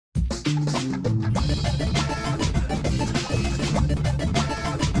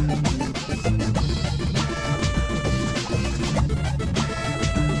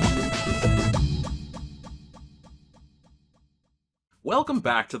welcome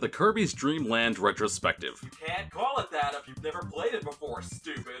back to the Kirby's Dream Land retrospective. You can't call it that if you've never played it before,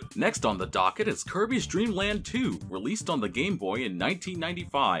 stupid. Next on the docket is Kirby's Dream Land 2, released on the Game Boy in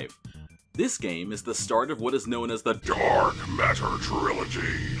 1995. This game is the start of what is known as the Dark Matter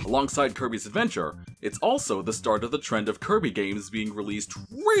Trilogy. Alongside Kirby's Adventure, it's also the start of the trend of Kirby games being released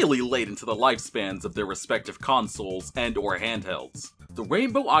really late into the lifespans of their respective consoles and/or handhelds. The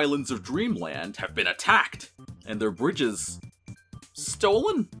Rainbow Islands of Dreamland have been attacked, and their bridges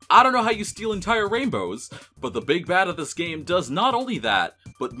stolen? I don't know how you steal entire rainbows, but the big bad of this game does not only that,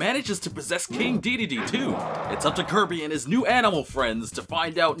 but manages to possess King Dedede too. It's up to Kirby and his new animal friends to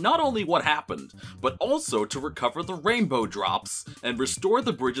find out not only what happened, but also to recover the rainbow drops and restore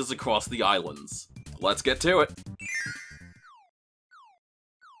the bridges across the islands. Let's get to it.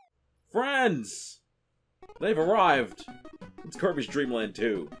 Friends! They've arrived! It's Kirby's Dream Land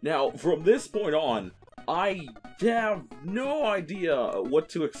 2. Now, from this point on, I have no idea what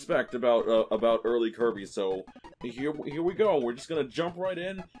to expect about early Kirby, so here we go. We're just gonna jump right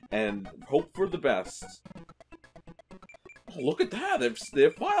in and hope for the best. Oh, look at that! They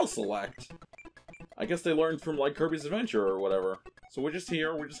have file select. I guess they learned from, like, Kirby's Adventure or whatever. So we're just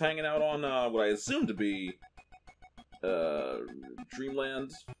here, we're just hanging out on, what I assume to be,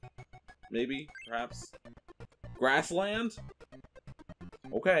 Dreamland? Maybe? Perhaps? Grassland?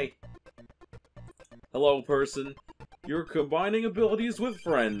 Okay. Hello, person. You're combining abilities with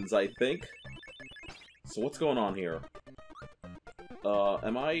friends, I think. So what's going on here?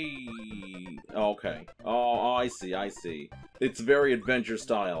 Am I... Okay. Oh, I see. It's very adventure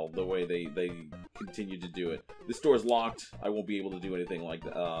style, the way they continue to do it. This door's locked. I won't be able to do anything like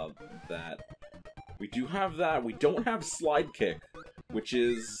that. We do have that. We don't have slide kick, which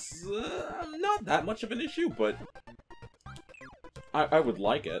is not that much of an issue, but I would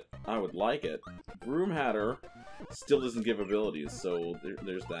like it. I would like it. Broom Hatter still doesn't give abilities, so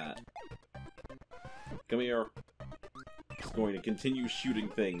there's that. Come here. Just going to continue shooting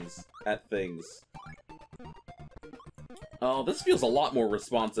things at things. Oh, this feels a lot more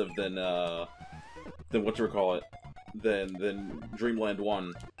responsive than whatchamacallit, than Dreamland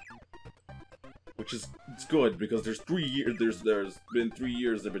 1. Which is, it's good, because there's 3 years, there's been 3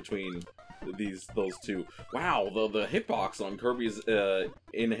 years in between those two. Wow, the hitbox on Kirby's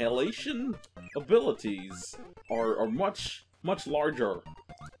inhalation abilities are much larger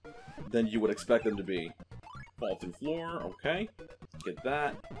than you would expect them to be. Fall through floor, okay. Get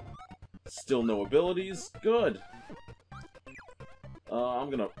that. Still no abilities, good. I'm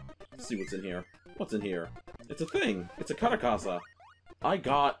gonna see what's in here. What's in here? It's a thing. It's a katakasa. I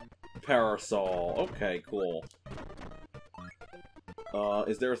got Parasol. Okay, cool.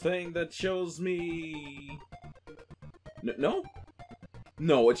 Is there a thing that shows me... No?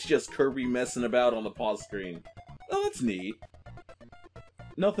 No, it's just Kirby messing about on the pause screen. Oh, that's neat.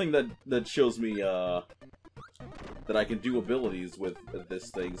 Nothing that shows me, that I can do abilities with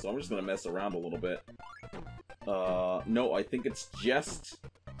this thing, so I'm just gonna mess around a little bit. No, I think it's just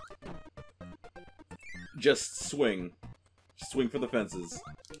swing. Swing for the fences.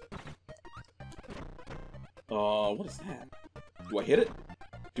 What is that? Do I hit it?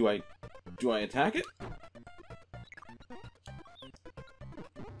 Do I attack it?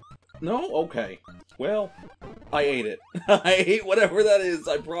 No? Okay. Well, I ate it. I ate whatever that is.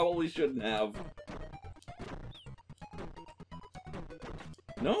 I probably shouldn't have.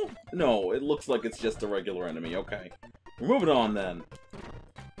 No? No, it looks like it's just a regular enemy. Okay. We're moving on, then.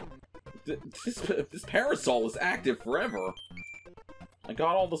 This Parasol is active forever. I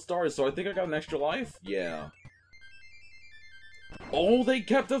got all the stars, so I think I got an extra life? Yeah. Oh, they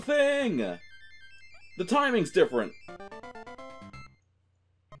kept the thing! The timing's different.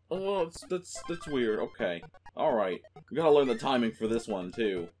 Oh, that's weird. Okay. Alright. We gotta learn the timing for this one,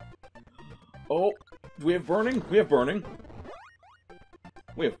 too. Oh, do we have burning? We have burning.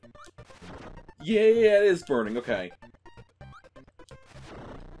 We have... Yeah, it is burning. Okay.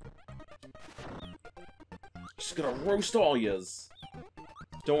 Just gonna roast all yas.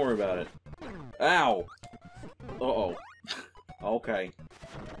 Don't worry about it. Ow! Uh-oh. Okay.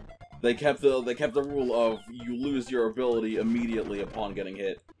 They kept the rule of you lose your ability immediately upon getting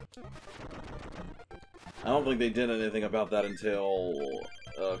hit. I don't think they did anything about that until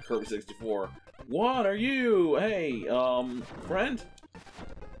Kirby 64. What are you? Hey, friend?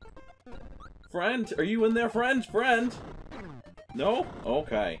 Friend? Are you in there, friend? Friend? No?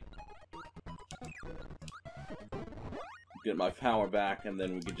 Okay. Get my power back, and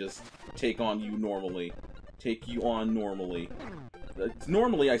then we can just take on you normally. Take you on normally.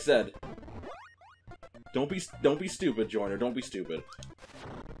 Normally, I said. Don't be stupid, Joiner. Don't be stupid.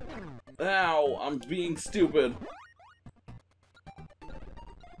 Ow! I'm being stupid.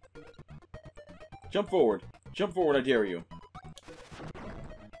 Jump forward. Jump forward, I dare you.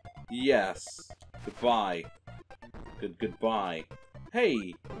 Yes. Goodbye. Goodbye.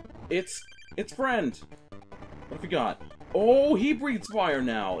 Hey! It's friend! What have we got? Oh, he breathes fire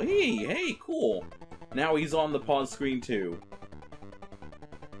now! Hey, cool! Now he's on the pause screen too.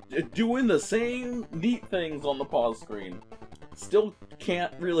 Doing the same neat things on the pause screen. Still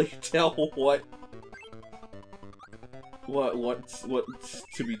can't really tell what's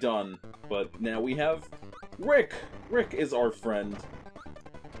to be done. But now we have Rick! Rick is our friend.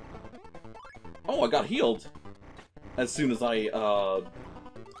 Oh, I got healed! As soon as I,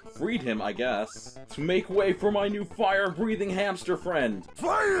 freed him, I guess. To make way for my new fire-breathing hamster friend!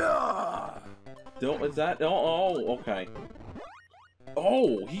 Fire! Don't, is that? Oh, okay.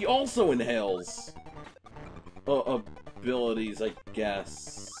 Oh, he also inhales! Abilities, I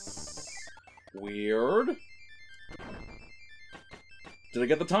guess. Weird. Did I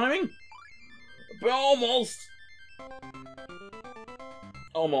get the timing? Almost!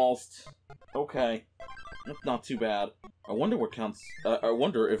 Almost. Okay. That's not too bad. I wonder what counts. I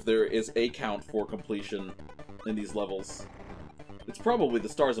wonder if there is a count for completion in these levels. It's probably the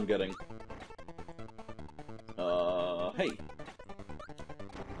stars I'm getting. Hey.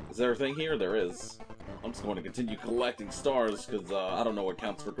 Is there a thing here? There is. I'm just going to continue collecting stars, because, I don't know what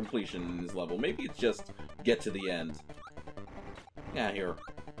counts for completion in this level. Maybe it's just get to the end. Yeah, here.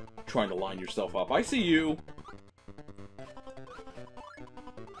 Trying to line yourself up. I see you!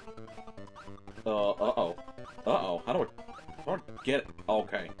 Uh-oh. Uh-oh. How do I get...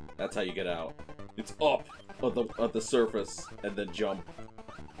 Okay. That's how you get out. It's up at the surface, and then jump.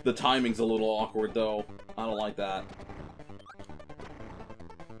 The timing's a little awkward, though. I don't like that.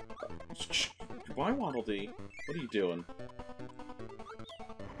 Goodbye, Waddle Dee. What are you doing?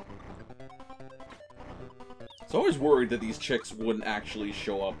 I was always worried that these chicks wouldn't actually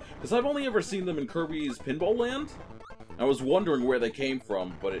show up, because I've only ever seen them in Kirby's Pinball Land. I was wondering where they came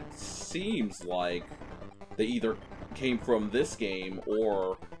from, but it seems like they either came from this game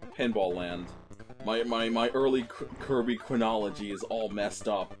or Pinball Land. My early Kirby chronology is all messed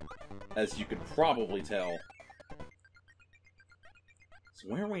up, as you could probably tell. So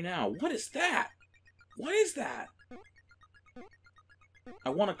where are we now? What is that? What is that? I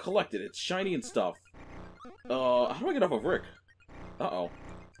want to collect it. It's shiny and stuff. How do I get off of Rick? Uh-oh.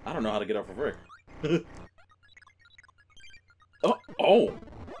 I don't know how to get off of Rick.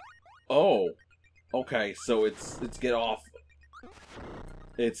 Oh! Okay, so it's get off.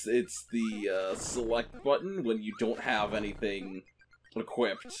 It's the, select button when you don't have anything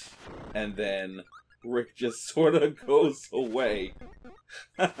equipped. And then Rick just sort of goes away.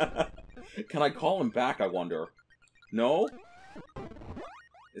 Can I call him back, I wonder? No?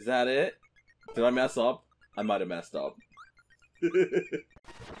 Is that it? Did I mess up? I might have messed up.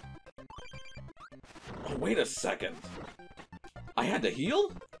 Oh, wait a second. I had to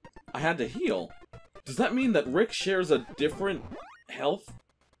heal? I had to heal. Does that mean that Rick shares a different health?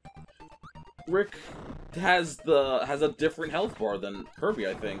 Rick has a different health bar than Kirby,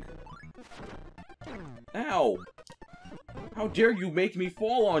 I think. Ow! How dare you make me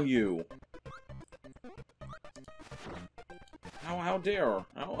fall on you? How dare?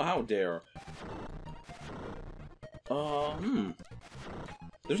 How dare?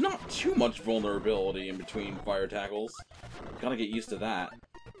 There's not too much vulnerability in between fire tackles. Gotta get used to that.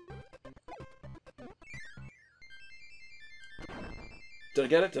 Did I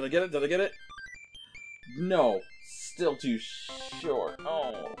get it? Did I get it? Did I get it? No. Still too short.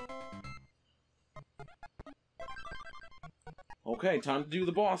 Oh. Okay, time to do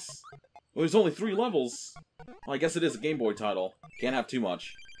the boss. Well, there's only 3 levels. Well, I guess it is a Game Boy title. Can't have too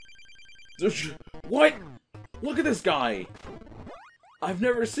much. What? Look at this guy! I've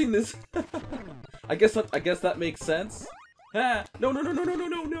never seen this. I guess that makes sense. Ah! No!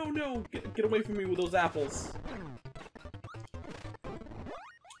 Get away from me with those apples.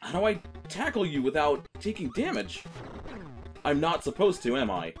 How do I tackle you without taking damage? I'm not supposed to, am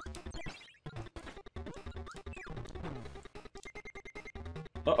I?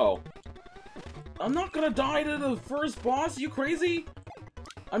 Uh-oh. I'm not gonna die to the first boss? You crazy?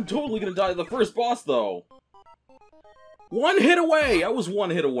 I'm totally gonna die to the first boss, though. 1 hit away! I was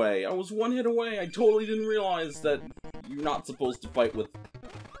 1 hit away. I was 1 hit away. I totally didn't realize that you're not supposed to fight with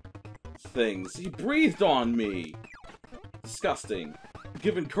things. He breathed on me! Disgusting.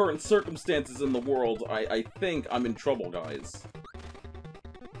 Given current circumstances in the world, I think I'm in trouble, guys.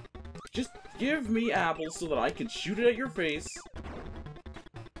 Just give me apples so that I can shoot it at your face.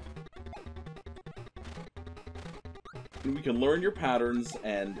 And we can learn your patterns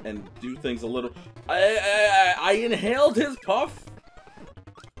and do things a little... I inhaled his puff?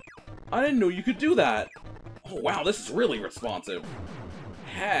 I didn't know you could do that! Oh wow, this is really responsive.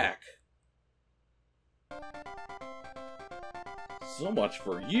 Heck. So much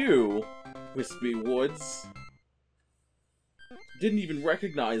for you, Wispy Woods. Didn't even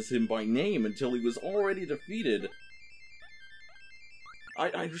recognize him by name until he was already defeated.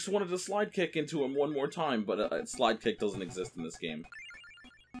 I just wanted to slide kick into him one more time, but slide kick doesn't exist in this game.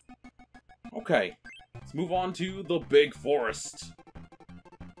 Okay, let's move on to the big forest.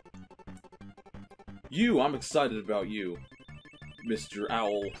 I'm excited about you, Mr.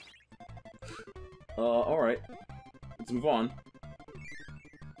 Owl. Alright. Let's move on.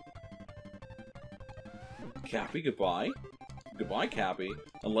 Cappy, goodbye. Goodbye, Cappy.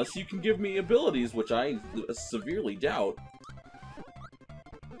 Unless you can give me abilities, which I severely doubt.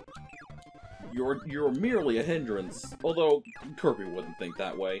 You're merely a hindrance. Although, Kirby wouldn't think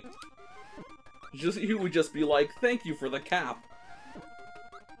that way. He would just be like, thank you for the cap.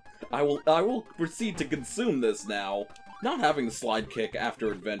 I will proceed to consume this now. Not having the slide kick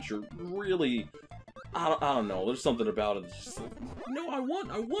after adventure really, I don't know. There's something about it. It's just like, no, I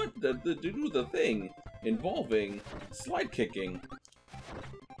want to do the thing involving slide kicking.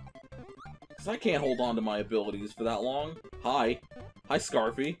 Cause I can't hold on to my abilities for that long. Hi,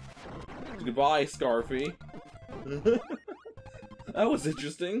 Scarfy. Goodbye, Scarfy. That was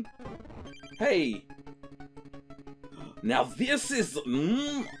interesting. Hey. Now this is.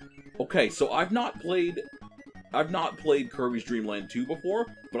 Okay, so I've not played Kirby's Dream Land 2 before,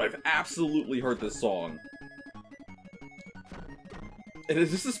 but I've absolutely heard this song. And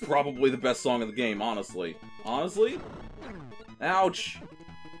this is probably the best song of the game, honestly. Honestly? Ouch!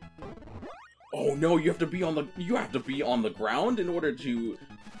 Oh no, you have to be on the ground in order to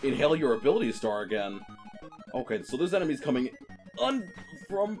inhale your ability star again. Okay, so there's enemies coming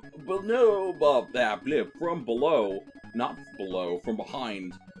from below, not below, from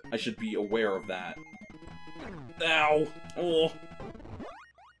behind. I should be aware of that. Ow! Oh!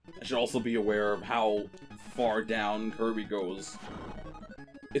 I should also be aware of how far down Kirby goes.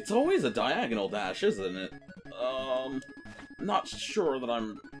 It's always a diagonal dash, isn't it? Not sure that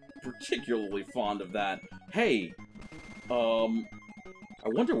I'm particularly fond of that. Hey! I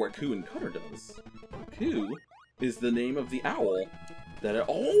wonder what Coo and Cutter does. Coo is the name of the owl that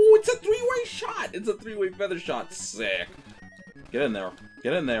oh, it's a three-way shot! It's a three-way feather shot. Sick. Get in there.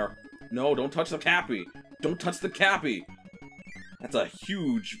 Get in there. No, don't touch the Cappy. Don't touch the Cappy. That's a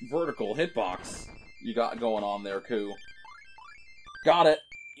huge vertical hitbox you got going on there, Coo. Got it.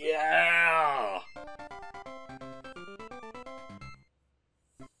 Yeah!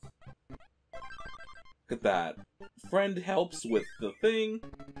 Look at that. Friend helps with the thing.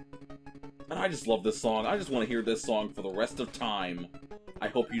 And I just love this song. I just want to hear this song for the rest of time. I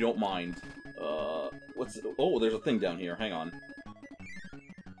hope you don't mind. What's... Oh, there's a thing down here. Hang on.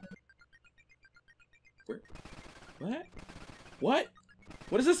 Where? What? What?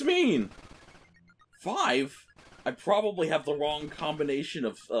 What does this mean? 5? I probably have the wrong combination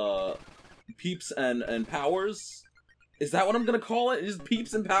of, Peeps and Powers? Is that what I'm gonna call it? Is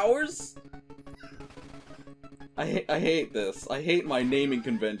Peeps and Powers? I hate this. I hate my naming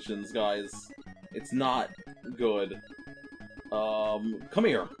conventions, guys. It's not good. Come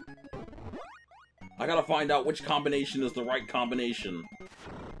here. I gotta find out which combination is the right combination.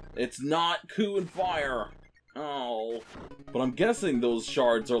 It's not Coo and Fire. Oh. But I'm guessing those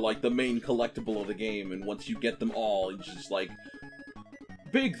shards are like the main collectible of the game, and once you get them all, it's just like...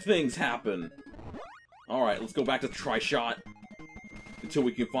 big things happen. Alright, let's go back to Tri-Shot. Until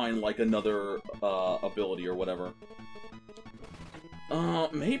we can find, like, another, ability or whatever.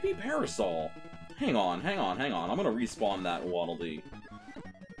 Maybe Parasol. Hang on. I'm gonna respawn that Waddle Dee.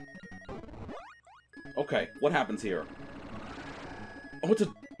 Okay, what happens here? Oh, it's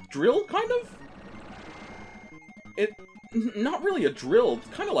a drill, kind of? Not really a drill, it's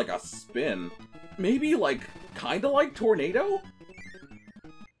kind of like a spin. Maybe, like, kind of like Tornado?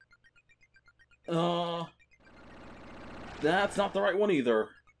 That's not the right one either.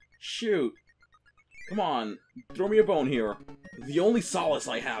 Shoot. Come on, throw me a bone here. The only solace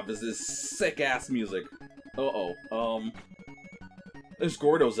I have is this sick-ass music. Uh-oh, there's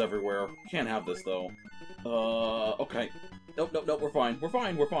Gordos everywhere. Can't have this, though. Okay. Nope, we're fine.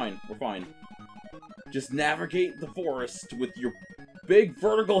 Just navigate the forest with your big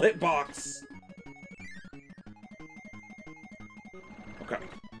vertical hitbox. Okay,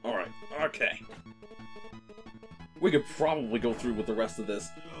 alright, okay. We could probably go through with the rest of this.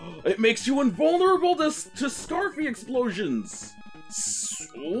 It makes you invulnerable to Scarfy explosions!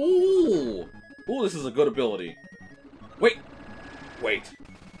 Ooh! Ooh, this is a good ability. Wait!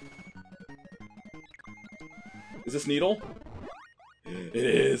 Is this Needle? It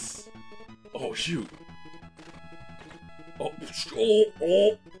is! Oh, shoot. Oh.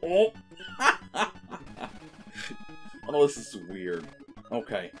 Oh, this is weird.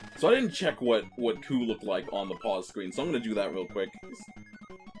 Okay, so I didn't check what Ku looked like on the pause screen, so I'm gonna do that real quick.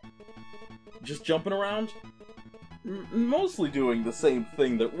 Just jumping around? Mostly doing the same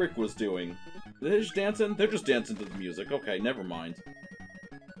thing that Rick was doing. They're just dancing? They're just dancing to the music. Okay, never mind.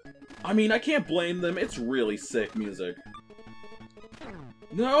 I mean, I can't blame them. It's really sick music.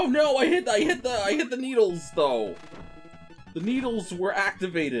 No, I hit the needles, though. The needles were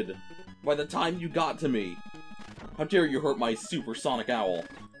activated by the time you got to me. How dare you hurt my supersonic owl?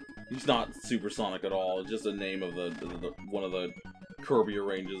 He's not supersonic at all. It's just a name of one of the Kirby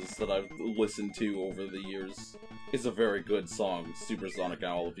arranges that I've listened to over the years. It's a very good song, Supersonic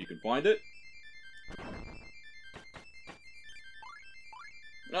Owl, if you can find it.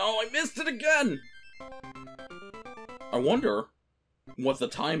 No, I missed it again! I wonder what the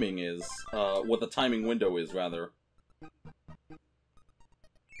timing is, what the timing window is, rather.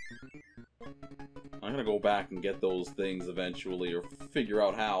 I'm gonna go back and get those things eventually, or figure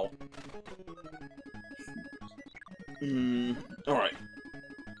out how. Alright.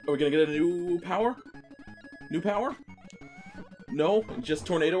 Are we gonna get a new power? New power? No? Just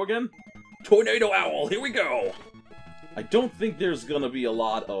Tornado again? Tornado Owl, here we go! I don't think there's gonna be a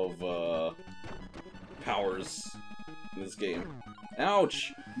lot of, powers in this game.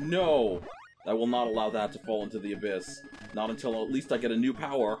 Ouch! No! I will not allow that to fall into the abyss. Not until at least I get a new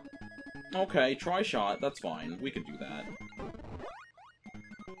power. Okay, Tri-Shot, that's fine. We could do that.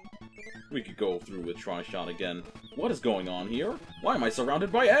 We could go through with Tri-Shot again. What is going on here? Why am I surrounded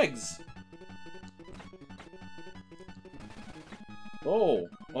by eggs? Oh,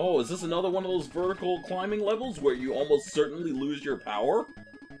 is this another one of those vertical climbing levels where you almost certainly lose your power?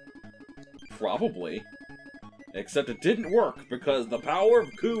 Probably. Except it didn't work, because the power of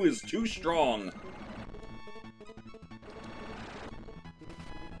Ku is too strong.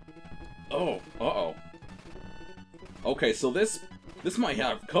 Oh, uh-oh. Okay, so this might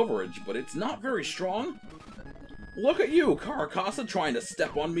have coverage, but it's not very strong. Look at you, Caracasa, trying to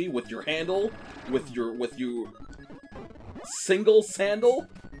step on me with your handle, with your single sandal.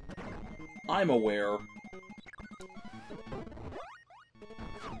 I'm aware.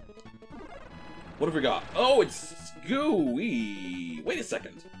 What have we got? Oh, it's gooey. Wait a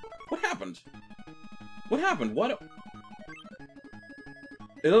second. What happened? What happened? What?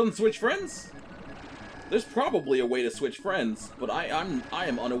 It doesn't switch friends? There's probably a way to switch friends, but I am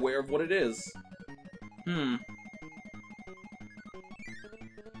unaware of what it is.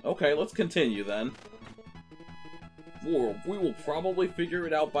 Okay, let's continue then. We will probably figure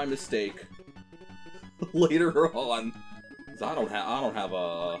it out by mistake later on. I don't have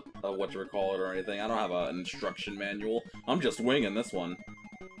a whatchamacallit or anything. I don't have an instruction manual. I'm just winging this one.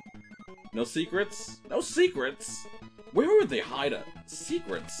 No secrets? No secrets? Where would they hide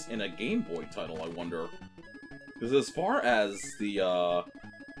secrets in a Game Boy title, I wonder? Because as far as the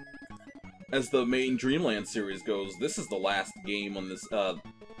main Dreamland series goes, this is the last game on this,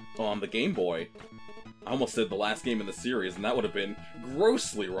 on the Game Boy. I almost said the last game in the series, and that would have been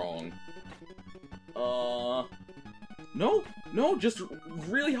grossly wrong. No, just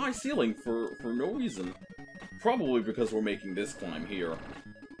really high ceiling for no reason. Probably because we're making this climb here.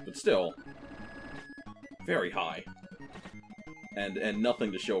 But still, very high. And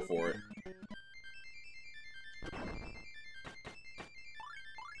nothing to show for it.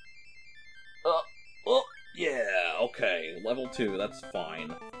 Yeah, okay, level 2, that's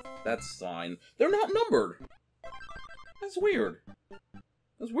fine. That's fine. They're not numbered! That's weird.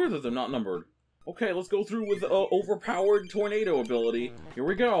 That's weird that they're not numbered. Okay, let's go through with overpowered tornado ability. Here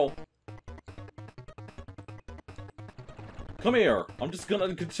we go. Come here. I'm just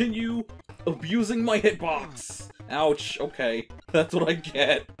gonna continue abusing my hitbox. Ouch. Okay. That's what I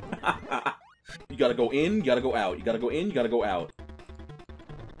get. You gotta go in, you gotta go out. You gotta go in, you gotta go out.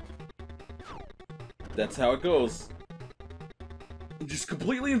 That's how it goes. I'm just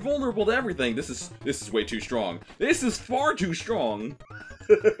completely invulnerable to everything. This is way too strong. This is far too strong.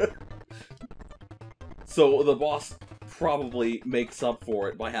 So the boss probably makes up for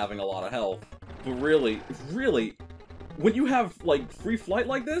it by having a lot of health. But really, when you have like free flight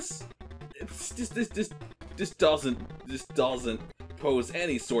like this, it's this doesn't pose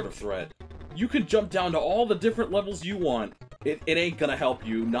any sort of threat. You can jump down to all the different levels you want. It ain't gonna help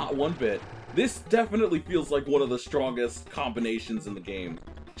you, not one bit. This definitely feels like one of the strongest combinations in the game.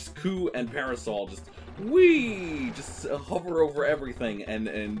 Just Ku and Parasol just just hover over everything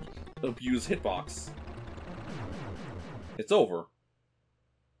and abuse hitbox. It's over.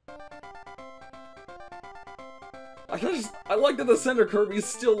 I like that the center Kirby's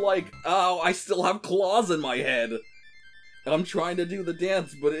still like, oh, I still have claws in my head. I'm trying to do the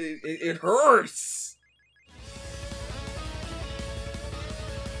dance, but it hurts.